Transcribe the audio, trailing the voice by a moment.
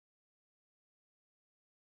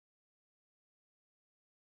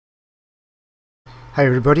Hi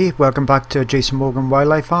everybody, welcome back to Jason Morgan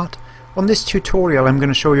Wildlife Art. On this tutorial I'm going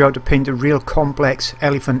to show you how to paint a real complex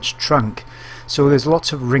elephant's trunk. So there's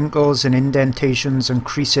lots of wrinkles and indentations and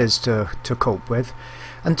creases to cope with.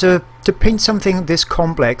 And to paint something this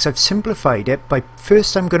complex, I've simplified it by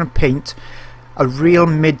first I'm going to paint a real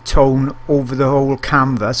mid-tone over the whole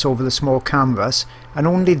canvas, over the small canvas, and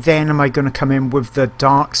only then am I going to come in with the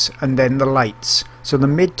darks and then the lights. So the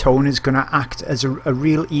mid-tone is going to act as a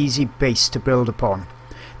real easy base to build upon.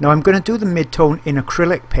 Now I'm going to do the mid-tone in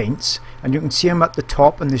acrylic paints, and you can see them at the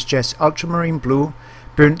top, and there's just ultramarine blue,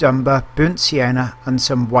 burnt umber, burnt sienna and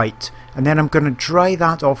some white, and then I'm going to dry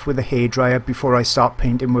that off with a hairdryer before I start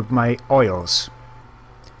painting with my oils.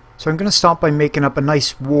 So I'm going to start by making up a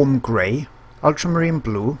nice warm grey, ultramarine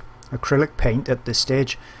blue, acrylic paint at this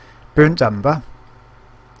stage, burnt umber.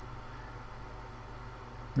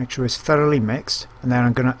 Make sure it's thoroughly mixed, and then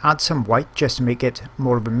I'm going to add some white just to make it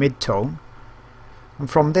more of a mid-tone. And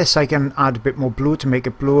from this I can add a bit more blue to make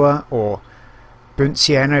it bluer, or burnt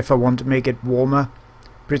sienna if I want to make it warmer.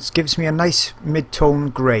 But it gives me a nice mid-tone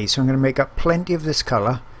grey, so I'm going to make up plenty of this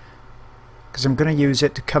colour because I'm going to use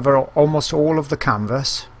it to cover almost all of the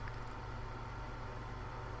canvas.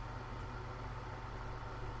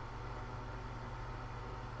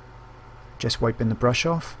 Just wiping the brush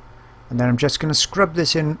off, and then I'm just going to scrub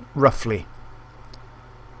this in roughly.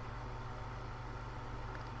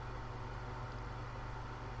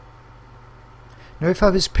 Now if I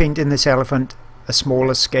was painting this elephant a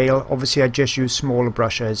smaller scale, obviously I'd just use smaller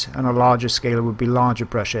brushes, and a larger scale would be larger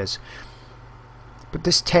brushes. But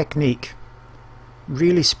this technique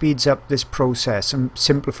really speeds up this process and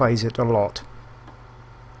simplifies it a lot.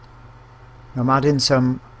 Now I'm adding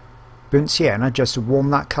some burnt sienna just to warm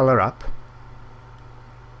that colour up.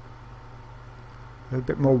 A little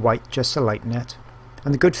bit more white just to lighten it.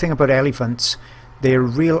 And the good thing about elephants, they're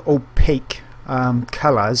real opaque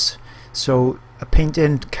colours, so a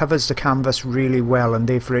painting covers the canvas really well, and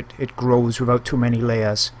therefore it grows without too many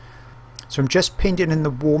layers. So I'm just painting in the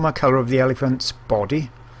warmer colour of the elephant's body.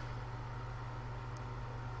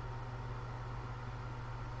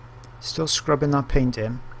 Still scrubbing that paint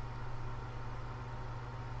in.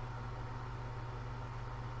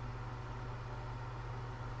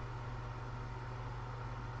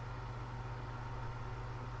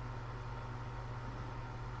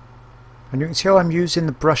 And you can see how I'm using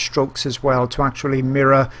the brush strokes as well to actually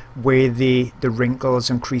mirror where the wrinkles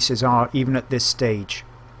and creases are, even at this stage.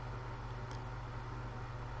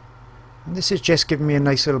 And this is just giving me a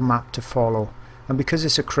nice little map to follow, and because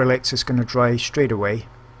it's acrylics it's going to dry straight away.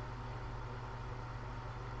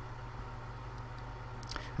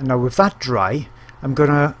 And now with that dry, I'm going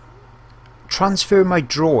to transfer my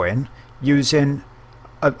drawing using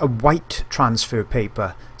a white transfer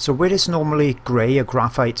paper. So where it's normally grey, a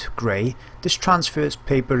graphite grey, this transfer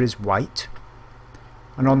paper is white,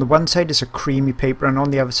 and on the one side is a creamy paper and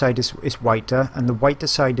on the other side is whiter, and the whiter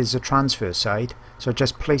side is the transfer side. So I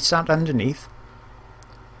just place that underneath,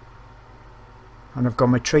 and I've got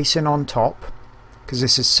my tracing on top because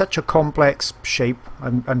this is such a complex shape.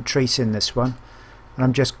 I'm tracing this one, and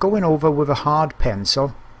I'm just going over with a hard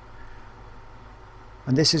pencil.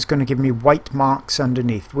 And this is going to give me white marks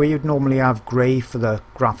underneath. Where you'd normally have grey for the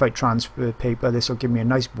graphite transfer paper, this will give me a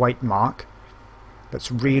nice white mark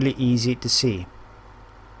that's really easy to see.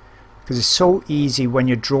 Because it's so easy when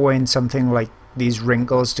you're drawing something like these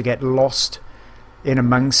wrinkles to get lost in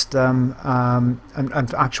amongst them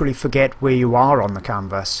and actually forget where you are on the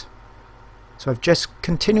canvas. So I've just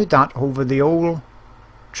continued that over the whole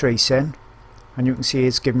tracing, and you can see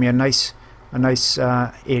it's given me a nice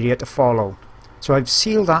area to follow. So I've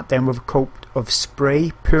sealed that then with a coat of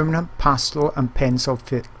spray, permanent pastel and pencil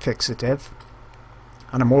fixative,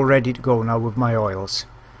 and I'm all ready to go now with my oils.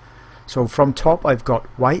 So from top I've got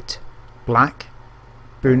white, black,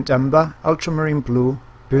 burnt umber, ultramarine blue,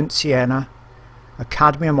 burnt sienna, a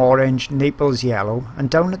cadmium orange, Naples yellow, and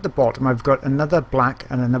down at the bottom I've got another black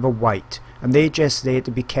and another white, and they're just there to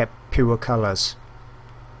be kept pure colours.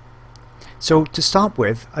 So to start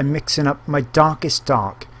with, I'm mixing up my darkest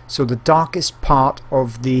dark. So the darkest part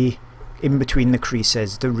of the in between the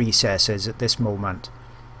creases, the recesses at this moment.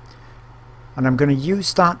 And I'm going to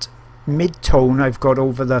use that mid-tone I've got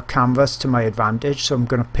over the canvas to my advantage. So I'm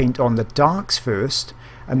going to paint on the darks first,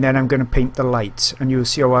 and then I'm going to paint the lights. And you'll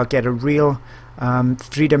see how I'll get a real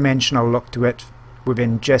three-dimensional look to it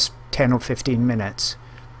within just 10 or 15 minutes.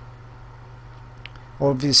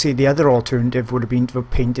 Obviously the other alternative would have been to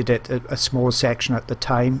have painted it a small section at the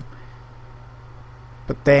time.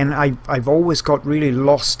 But then I've always got really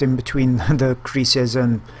lost in between the creases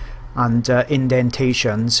and and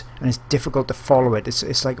indentations, and it's difficult to follow it.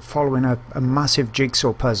 It's like following a massive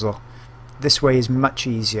jigsaw puzzle. This way is much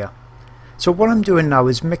easier. So what I'm doing now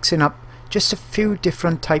is mixing up just a few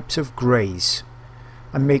different types of greys.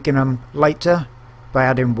 I'm making them lighter by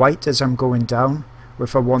adding white as I'm going down.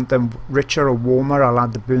 If I want them richer or warmer, I'll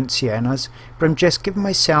add the burnt siennas. But I'm just giving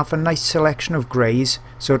myself a nice selection of greys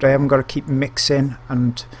so that I haven't got to keep mixing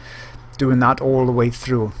and doing that all the way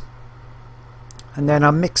through. And then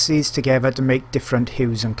I'll mix these together to make different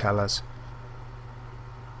hues and colours.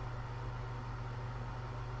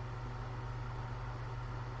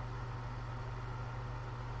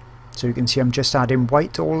 So you can see I'm just adding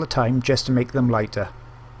white all the time just to make them lighter.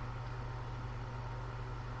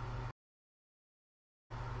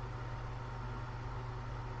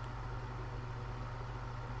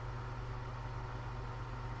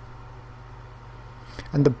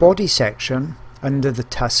 And the body section under the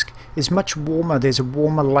tusk is much warmer. There's a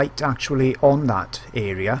warmer light actually on that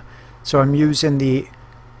area, so I'm using the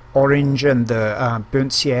orange and the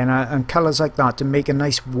burnt sienna and colours like that to make a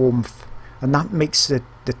nice warmth, and that makes the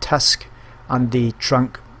tusk and the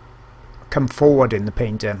trunk come forward in the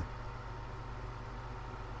painting.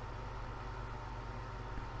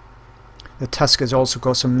 The tusk has also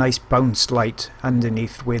got some nice bounced light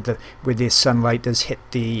underneath where the sunlight has hit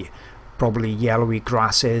the probably yellowy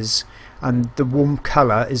grasses, and the warm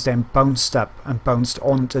colour is then bounced up and bounced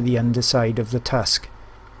onto the underside of the tusk.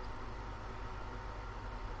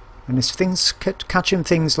 And it's catching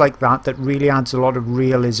things like that that really adds a lot of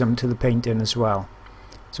realism to the painting as well.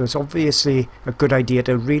 So it's obviously a good idea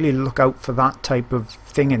to really look out for that type of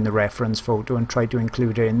thing in the reference photo and try to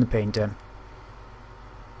include it in the painting.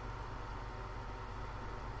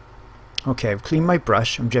 Okay, I've cleaned my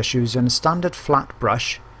brush. I'm just using a standard flat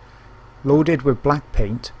brush loaded with black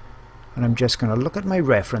paint, and I'm just going to look at my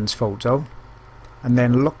reference photo and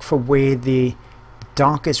then look for where the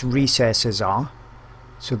darkest recesses are.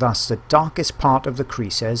 So that's the darkest part of the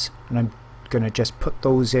creases, and I'm going to just put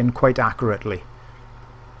those in quite accurately.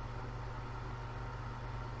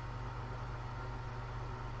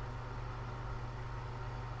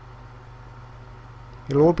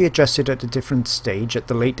 It'll all be adjusted at a different stage, at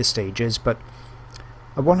the later stages, but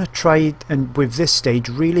I want to try and with this stage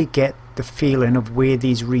really get the feeling of where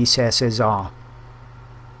these recesses are.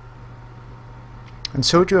 And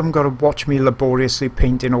so you haven't got to watch me laboriously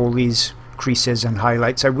painting all these creases and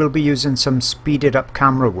highlights. I will be using some speeded up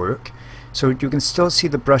camera work, so you can still see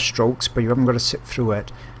the brush strokes, but you haven't got to sit through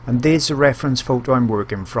it. And there's the reference photo I'm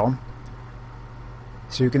working from.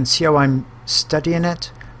 So you can see how I'm studying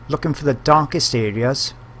it, looking for the darkest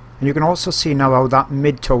areas, and you can also see now how that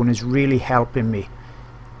mid-tone is really helping me.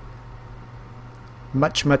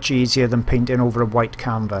 Much easier than painting over a white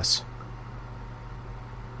canvas.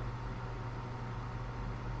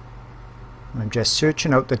 I'm just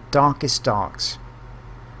searching out the darkest darks.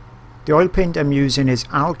 The oil paint I'm using is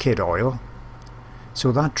alkyd oil,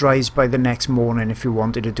 so that dries by the next morning if you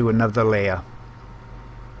wanted to do another layer.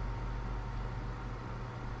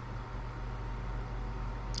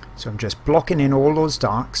 So I'm just blocking in all those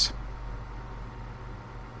darks.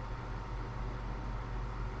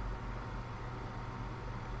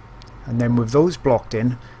 And then with those blocked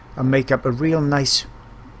in, I'll make up a real nice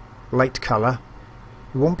light colour.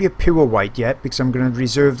 It won't be a pure white yet because I'm going to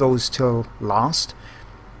reserve those till last,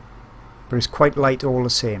 but it's quite light all the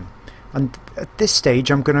same. And at this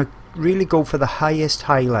stage I'm going to really go for the highest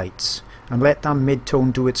highlights and let that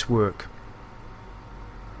mid-tone do its work.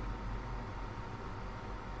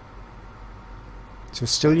 So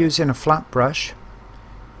still using a flat brush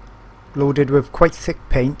loaded with quite thick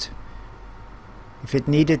paint. If it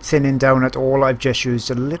needed thinning down at all, I've just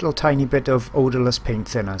used a little tiny bit of odourless paint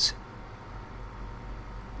thinners.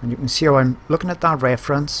 And you can see how I'm looking at that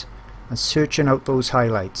reference and searching out those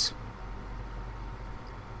highlights.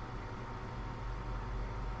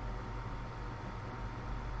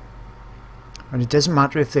 And it doesn't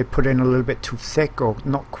matter if they put in a little bit too thick or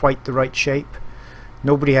not quite the right shape.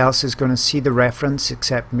 Nobody else is going to see the reference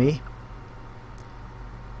except me.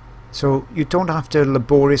 So you don't have to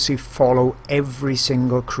laboriously follow every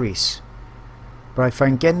single crease, but I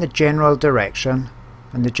find getting the general direction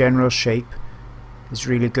and the general shape is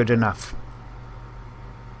really good enough.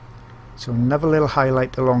 So another little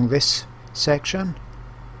highlight along this section,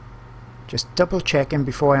 just double checking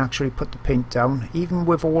before I actually put the paint down. Even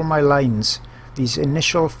with all my lines, these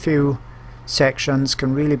initial few sections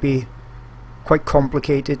can really be quite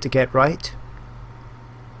complicated to get right.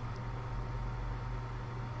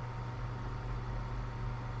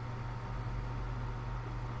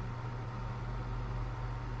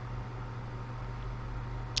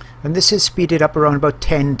 And this is speeded up around about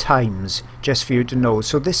 10 times, just for you to know.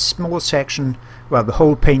 So this small section, well, the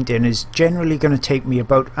whole painting is generally going to take me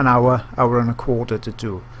about an hour, hour and a quarter to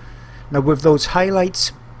do. Now with those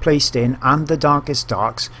highlights placed in and the darkest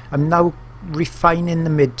darks, I'm now refining the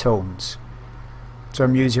mid-tones. So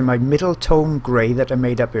I'm using my middle tone grey that I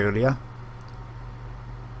made up earlier,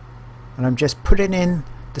 and I'm just putting in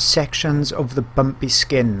the sections of the bumpy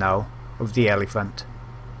skin now of the elephant.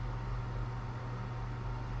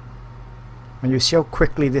 And you see how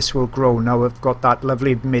quickly this will grow now I've got that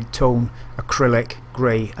lovely mid-tone acrylic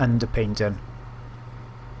grey underpainting.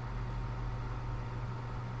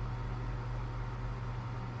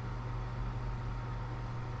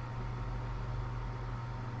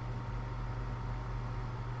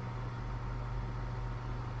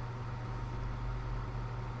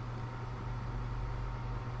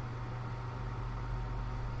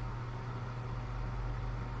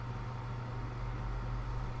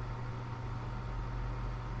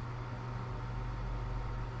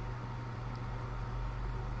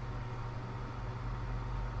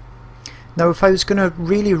 Now if I was going to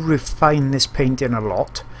really refine this painting a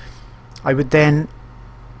lot, I would then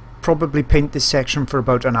probably paint this section for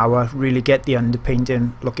about an hour, really get the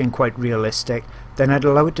underpainting looking quite realistic. Then I'd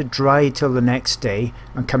allow it to dry till the next day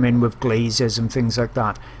and come in with glazes and things like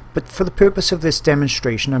that. But for the purpose of this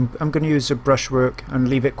demonstration, I'm going to use the brushwork and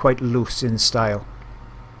leave it quite loose in style.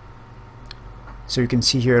 So you can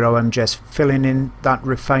see here how I'm just filling in that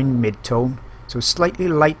refined mid-tone, so slightly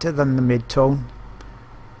lighter than the mid-tone.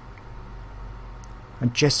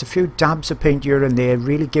 And just a few dabs of paint here and there,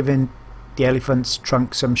 really giving the elephant's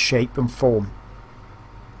trunk some shape and form.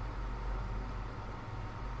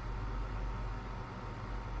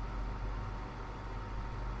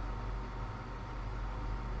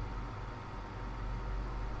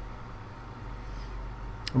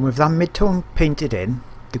 And with that mid-tone painted in,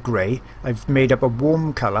 the grey, I've made up a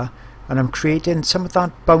warm colour, and I'm creating some of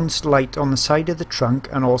that bounced light on the side of the trunk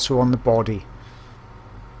and also on the body,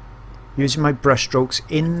 using my brush strokes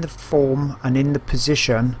in the form and in the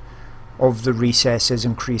position of the recesses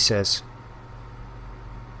and creases.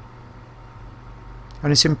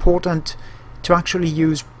 And it's important to actually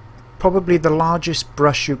use probably the largest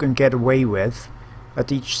brush you can get away with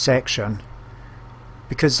at each section,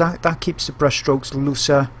 because that keeps the brush strokes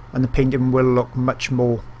looser and the painting will look much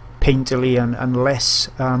more painterly and less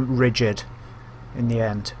rigid in the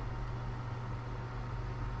end.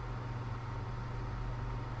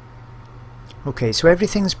 Okay, so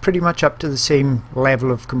everything's pretty much up to the same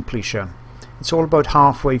level of completion. It's all about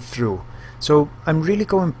halfway through. So I'm really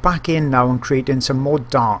going back in now and creating some more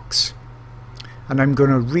darks. And I'm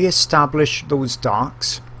going to re-establish those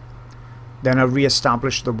darks. Then I'll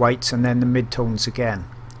re-establish the whites and then the mid-tones again.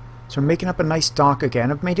 So I'm making up a nice dark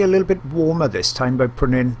again. I've made it a little bit warmer this time by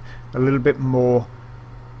putting in a little bit more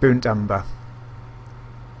burnt umber.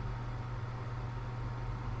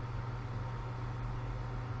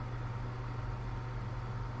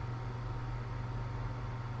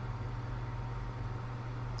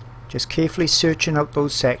 Just carefully searching out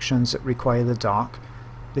those sections that require the dark.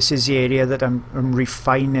 This is the area that I'm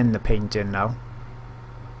refining the painting now.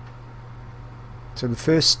 So the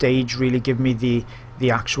first stage really give me the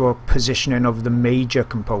actual positioning of the major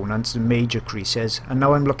components, the major creases, and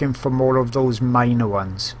now I'm looking for more of those minor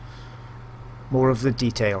ones, more of the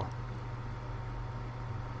detail.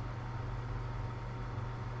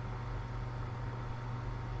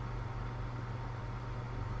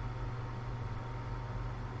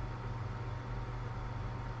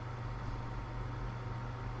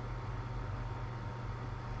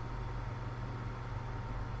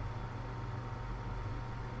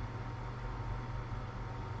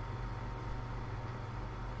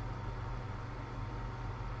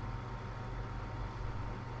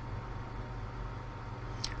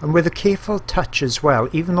 And with a careful touch as well,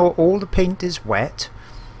 even though all the paint is wet,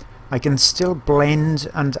 I can still blend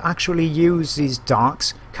and actually use these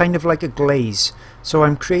darks kind of like a glaze. So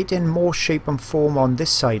I'm creating more shape and form on this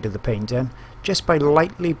side of the painting just by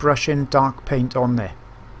lightly brushing dark paint on there.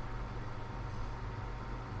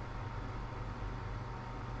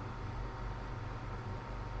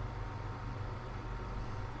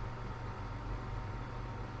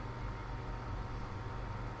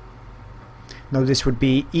 Now this would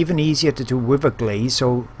be even easier to do with a glaze,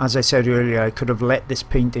 so as I said earlier, I could have let this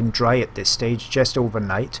painting dry at this stage just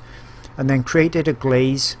overnight and then created a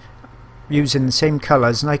glaze using the same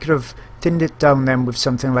colours, and I could have thinned it down then with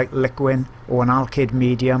something like liquid or an alkyd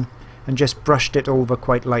medium and just brushed it over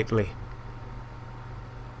quite lightly.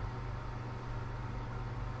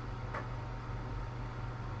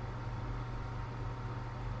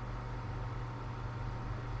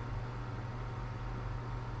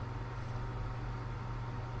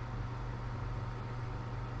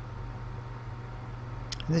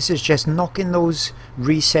 And this is just knocking those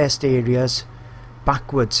recessed areas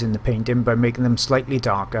backwards in the painting by making them slightly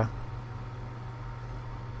darker.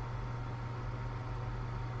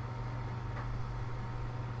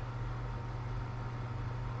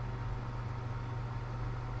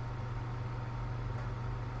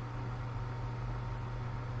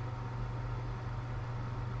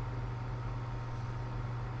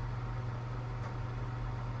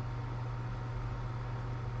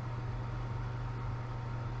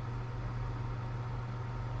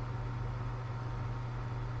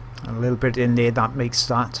 A little bit in there, that makes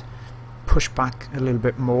that push back a little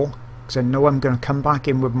bit more, because I know I'm going to come back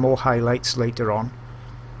in with more highlights later on.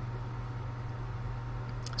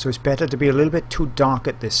 So it's better to be a little bit too dark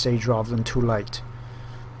at this stage rather than too light.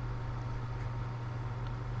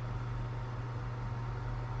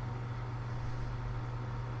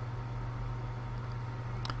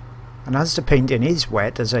 And as the painting is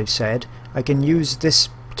wet, as I've said, I can use this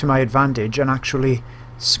to my advantage and actually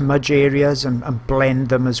smudge areas and blend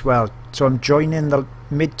them as well. So I'm joining the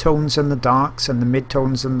mid-tones and the darks and the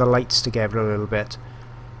mid-tones and the lights together a little bit.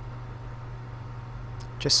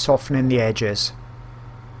 Just softening the edges.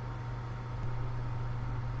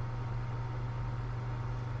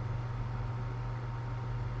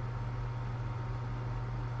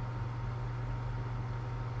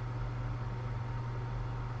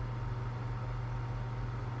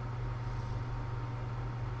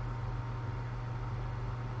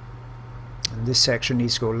 This section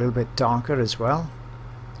needs to go a little bit darker as well.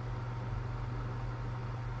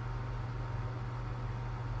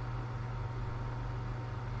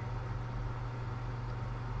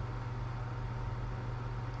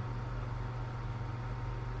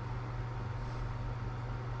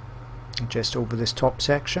 And just over this top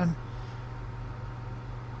section.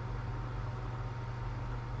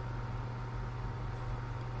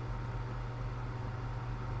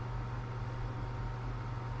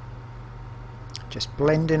 Just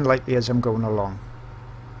blending lightly as I'm going along.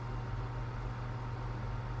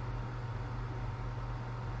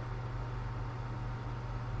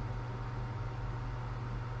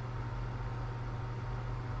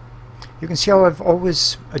 You can see how I've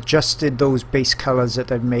always adjusted those base colours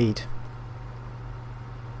that I've made.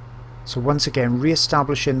 So once again,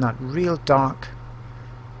 re-establishing that real dark.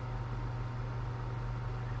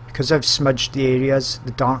 Because I've smudged the areas,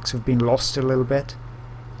 the darks have been lost a little bit.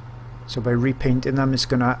 So by repainting them, it's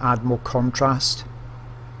going to add more contrast.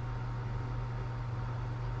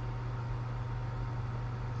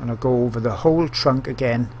 And I'll go over the whole trunk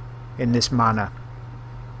again in this manner.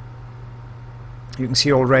 You can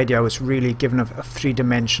see already I was really giving a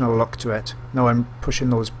three-dimensional look to it. Now I'm pushing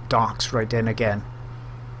those darks right in again.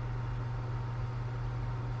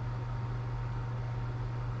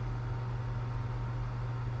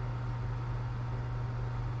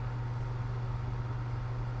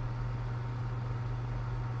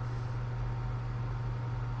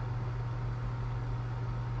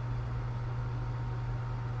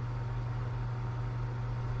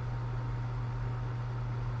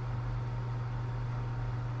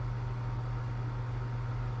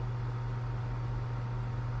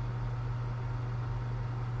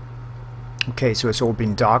 Okay, so it's all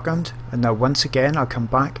been darkened, and now once again I'll come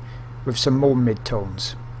back with some more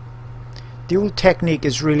mid-tones. The old technique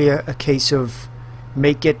is really a case of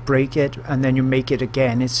make it, break it, and then you make it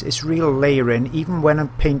again. It's real layering, even when I'm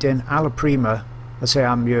painting alla prima as I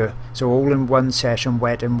am here, so all in one session,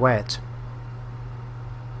 wet and wet.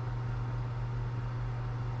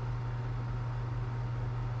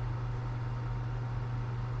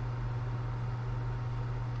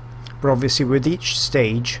 But obviously with each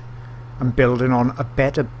stage I'm building on a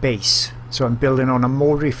better base, so I'm building on a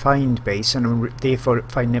more refined base, and I'm therefore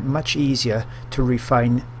finding it much easier to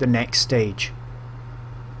refine the next stage.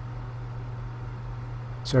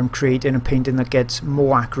 So I'm creating a painting that gets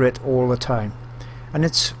more accurate all the time, and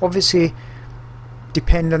it's obviously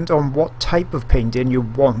dependent on what type of painting you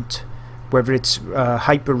want, whether it's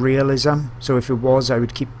hyper-realism. So if it was, I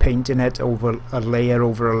would keep painting it over a layer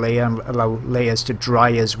and allow layers to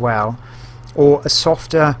dry as well, or a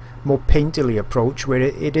softer, more painterly approach where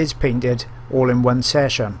it is painted all in one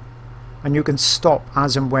session, and you can stop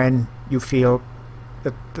as and when you feel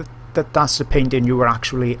that's the painting you were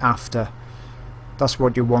actually after. That's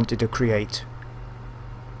what you wanted to create.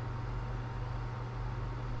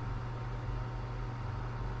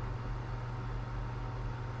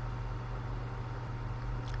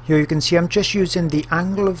 Here you can see I'm just using the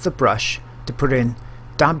angle of the brush to put in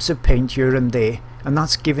dabs of paint here and there, and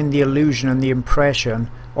that's giving the illusion and the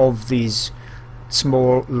impression of these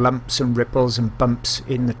small lumps and ripples and bumps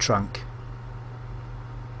in the trunk.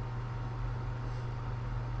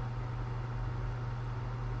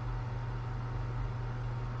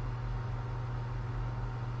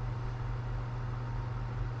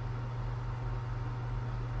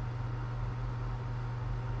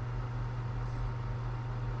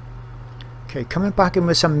 Okay, coming back in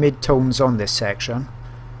with some mid-tones on this section.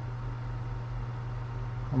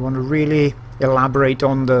 I want to really elaborate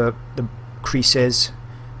on the creases.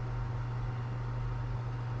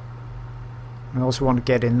 I also want to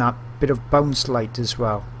get in that bit of bounce light as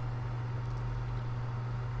well.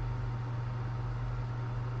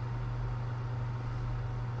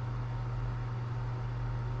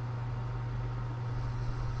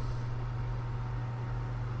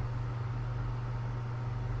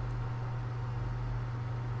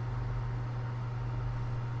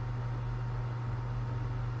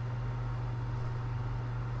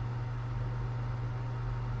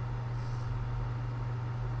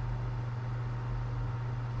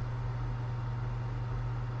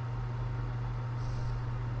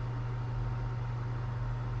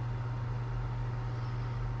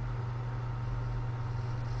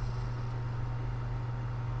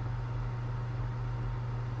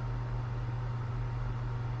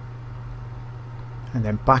 And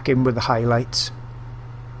then back in with the highlights,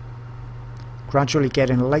 gradually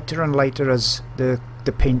getting lighter and lighter as the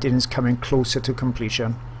painting is coming closer to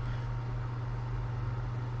completion.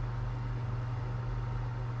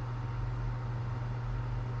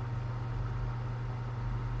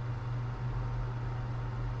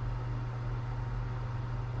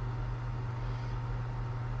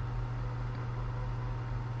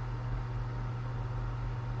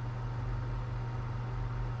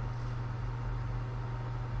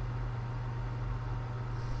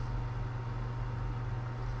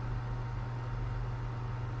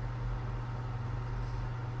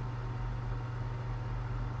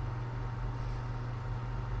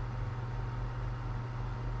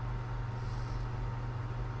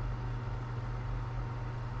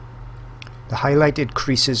 The highlighted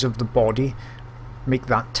creases of the body make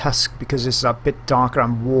that tusk, because it's a bit darker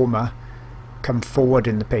and warmer, come forward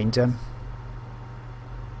in the painting.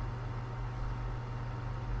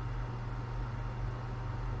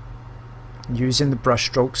 Using the brush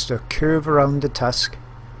strokes to curve around the tusk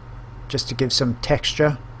just to give some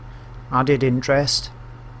texture, added interest.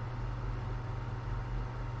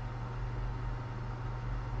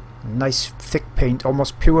 Nice thick paint,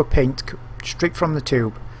 almost pure paint straight from the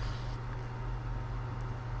tube.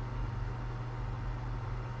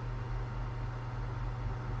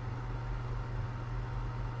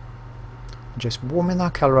 Just warming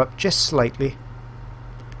that colour up just slightly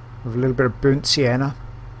with a little bit of burnt sienna.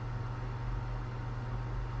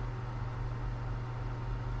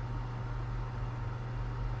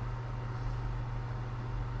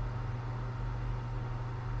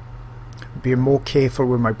 Being more careful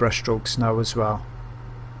with my brush strokes now as well.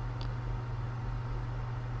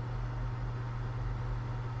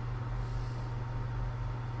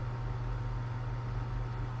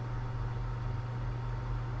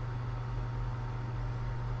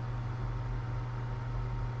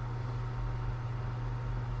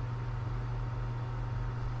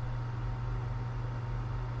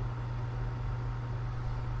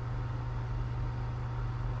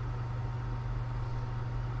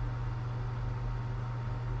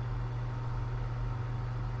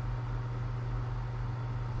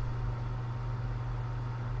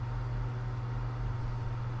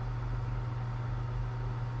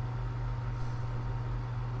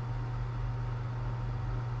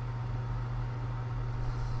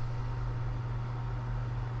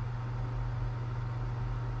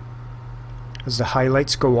 As the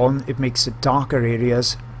highlights go on, it makes the darker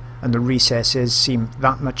areas and the recesses seem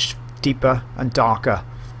that much deeper and darker.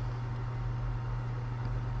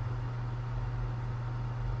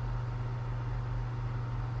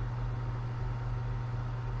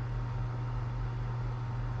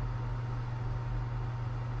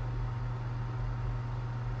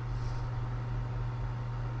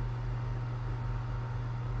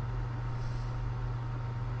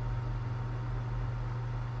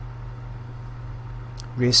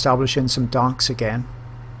 Re-establishing some darks again.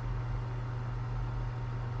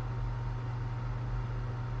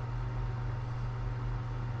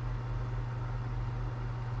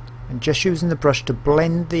 And just using the brush to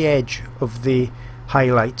blend the edge of the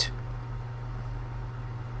highlight.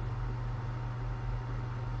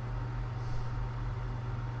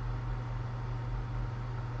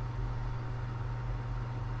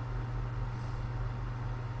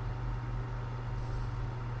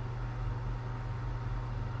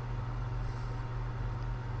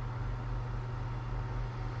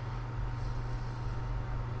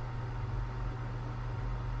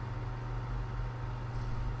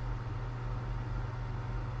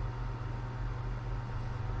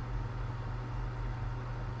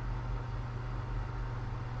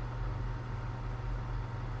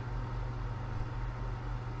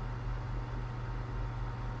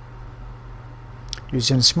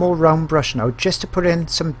 Using a small round brush now just to put in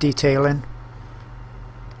some detail in,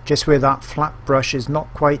 just where that flat brush is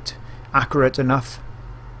not quite accurate enough.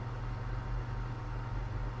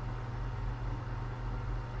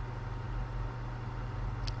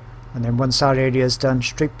 And then once that area is done,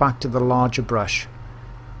 straight back to the larger brush.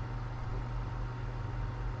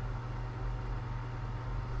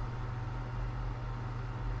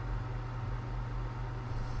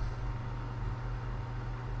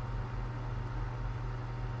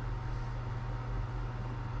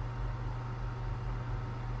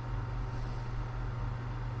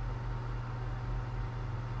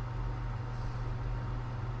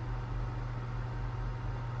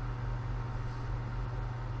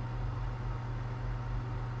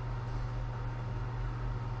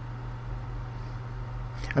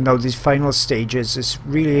 And now these final stages is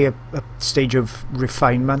really a stage of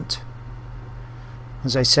refinement.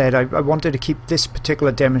 As I said, I wanted to keep this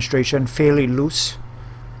particular demonstration fairly loose,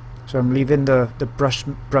 so I'm leaving the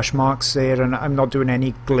brush marks there, and I'm not doing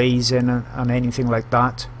any glazing and anything like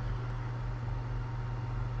that.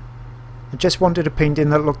 I just wanted a painting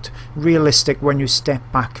that looked realistic when you step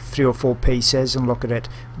back 3 or 4 paces and look at it,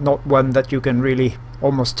 not one that you can really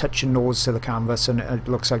almost touch your nose to the canvas and it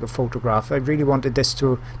looks like a photograph. I really wanted this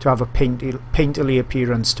to have a painterly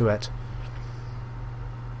appearance to it.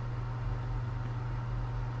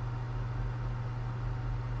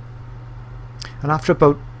 And after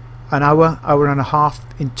about an hour and a half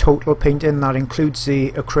in total painting, that includes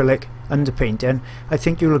the acrylic underpainting, I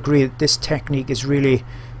think you'll agree that this technique is really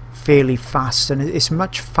fairly fast, and it's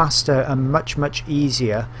much faster and much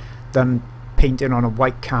easier than painting on a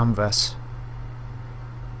white canvas.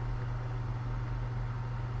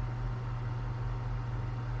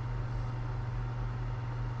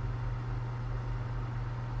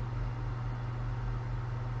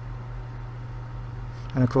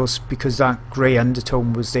 And of course, because that grey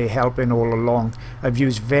undertone was there helping all along, I've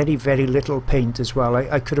used very little paint as well.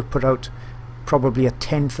 I could have put out probably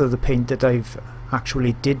 1/10 of the paint that I've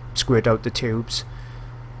actually did squirt out the tubes,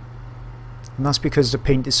 and that's because the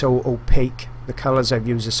paint is so opaque. The colours I've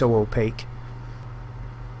used are so opaque,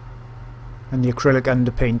 and the acrylic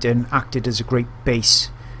underpainting acted as a great base,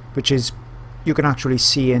 which is you can actually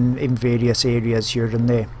see in various areas here and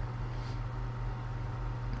there.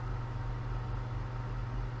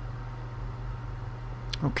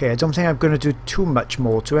 Okay, I don't think I'm going to do too much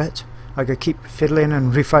more to it. I could keep fiddling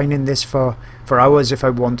and refining this for hours if I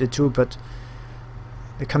wanted to, but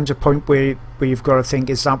there comes a point where you've got to think,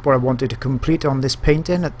 is that what I wanted to complete on this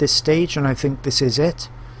painting at this stage? And I think this is it.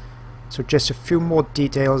 So just a few more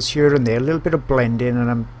details here and there, a little bit of blending,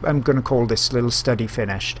 and I'm going to call this little study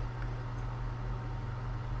finished.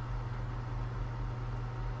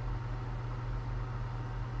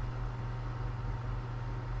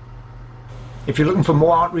 If you're looking for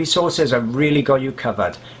more art resources, I've really got you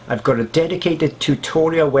covered. I've got a dedicated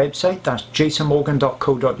tutorial website, that's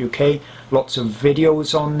jasonmorgan.co.uk. Lots of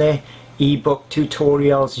videos on there, ebook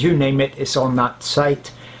tutorials, you name it, it's on that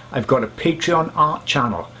site. I've got a Patreon art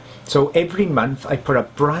channel. So every month I put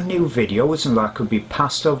up brand new videos, and that could be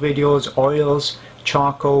pastel videos, oils,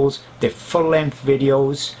 charcoals, they're full-length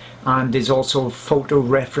videos. And there's also photo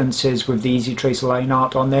references with the Easy Trace line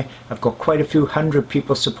art on there. I've got quite a few hundred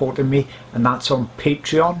people supporting me, and that's on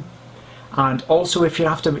Patreon. And also, if you're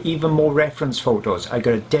after even more reference photos, I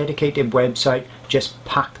got a dedicated website just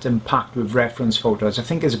packed with reference photos. I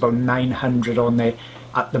think there's about 900 on there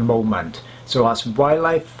at the moment. So that's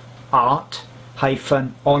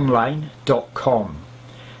wildlifeart-online.com.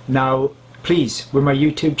 Now please, with my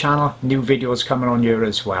YouTube channel, new videos coming on here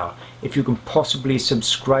as well. If you can possibly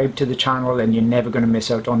subscribe to the channel, then you're never going to miss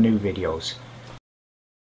out on new videos.